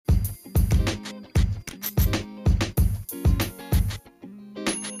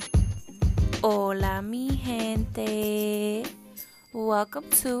Hola, mi gente. Welcome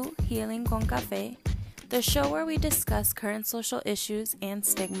to Healing con Café, the show where we discuss current social issues and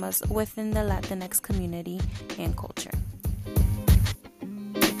stigmas within the Latinx community and culture.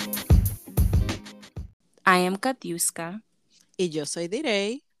 I am Katiuska, Y yo soy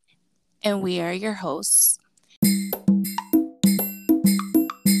Direy. and we are your hosts.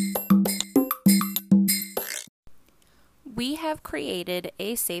 We have created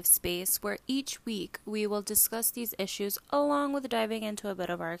a safe space where each week we will discuss these issues along with diving into a bit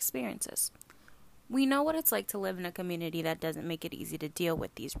of our experiences. We know what it's like to live in a community that doesn't make it easy to deal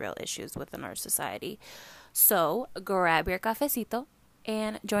with these real issues within our society. So grab your cafecito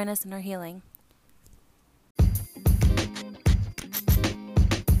and join us in our healing.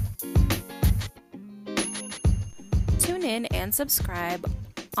 Tune in and subscribe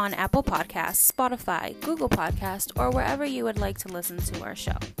on Apple Podcasts, Spotify, Google Podcasts, or wherever you would like to listen to our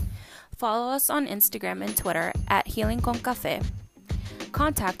show. Follow us on Instagram and Twitter at Healing Con Café.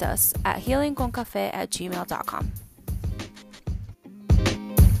 Contact us at healingconcafe@gmail.com.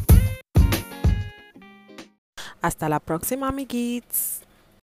 Hasta la próxima, amiguitos.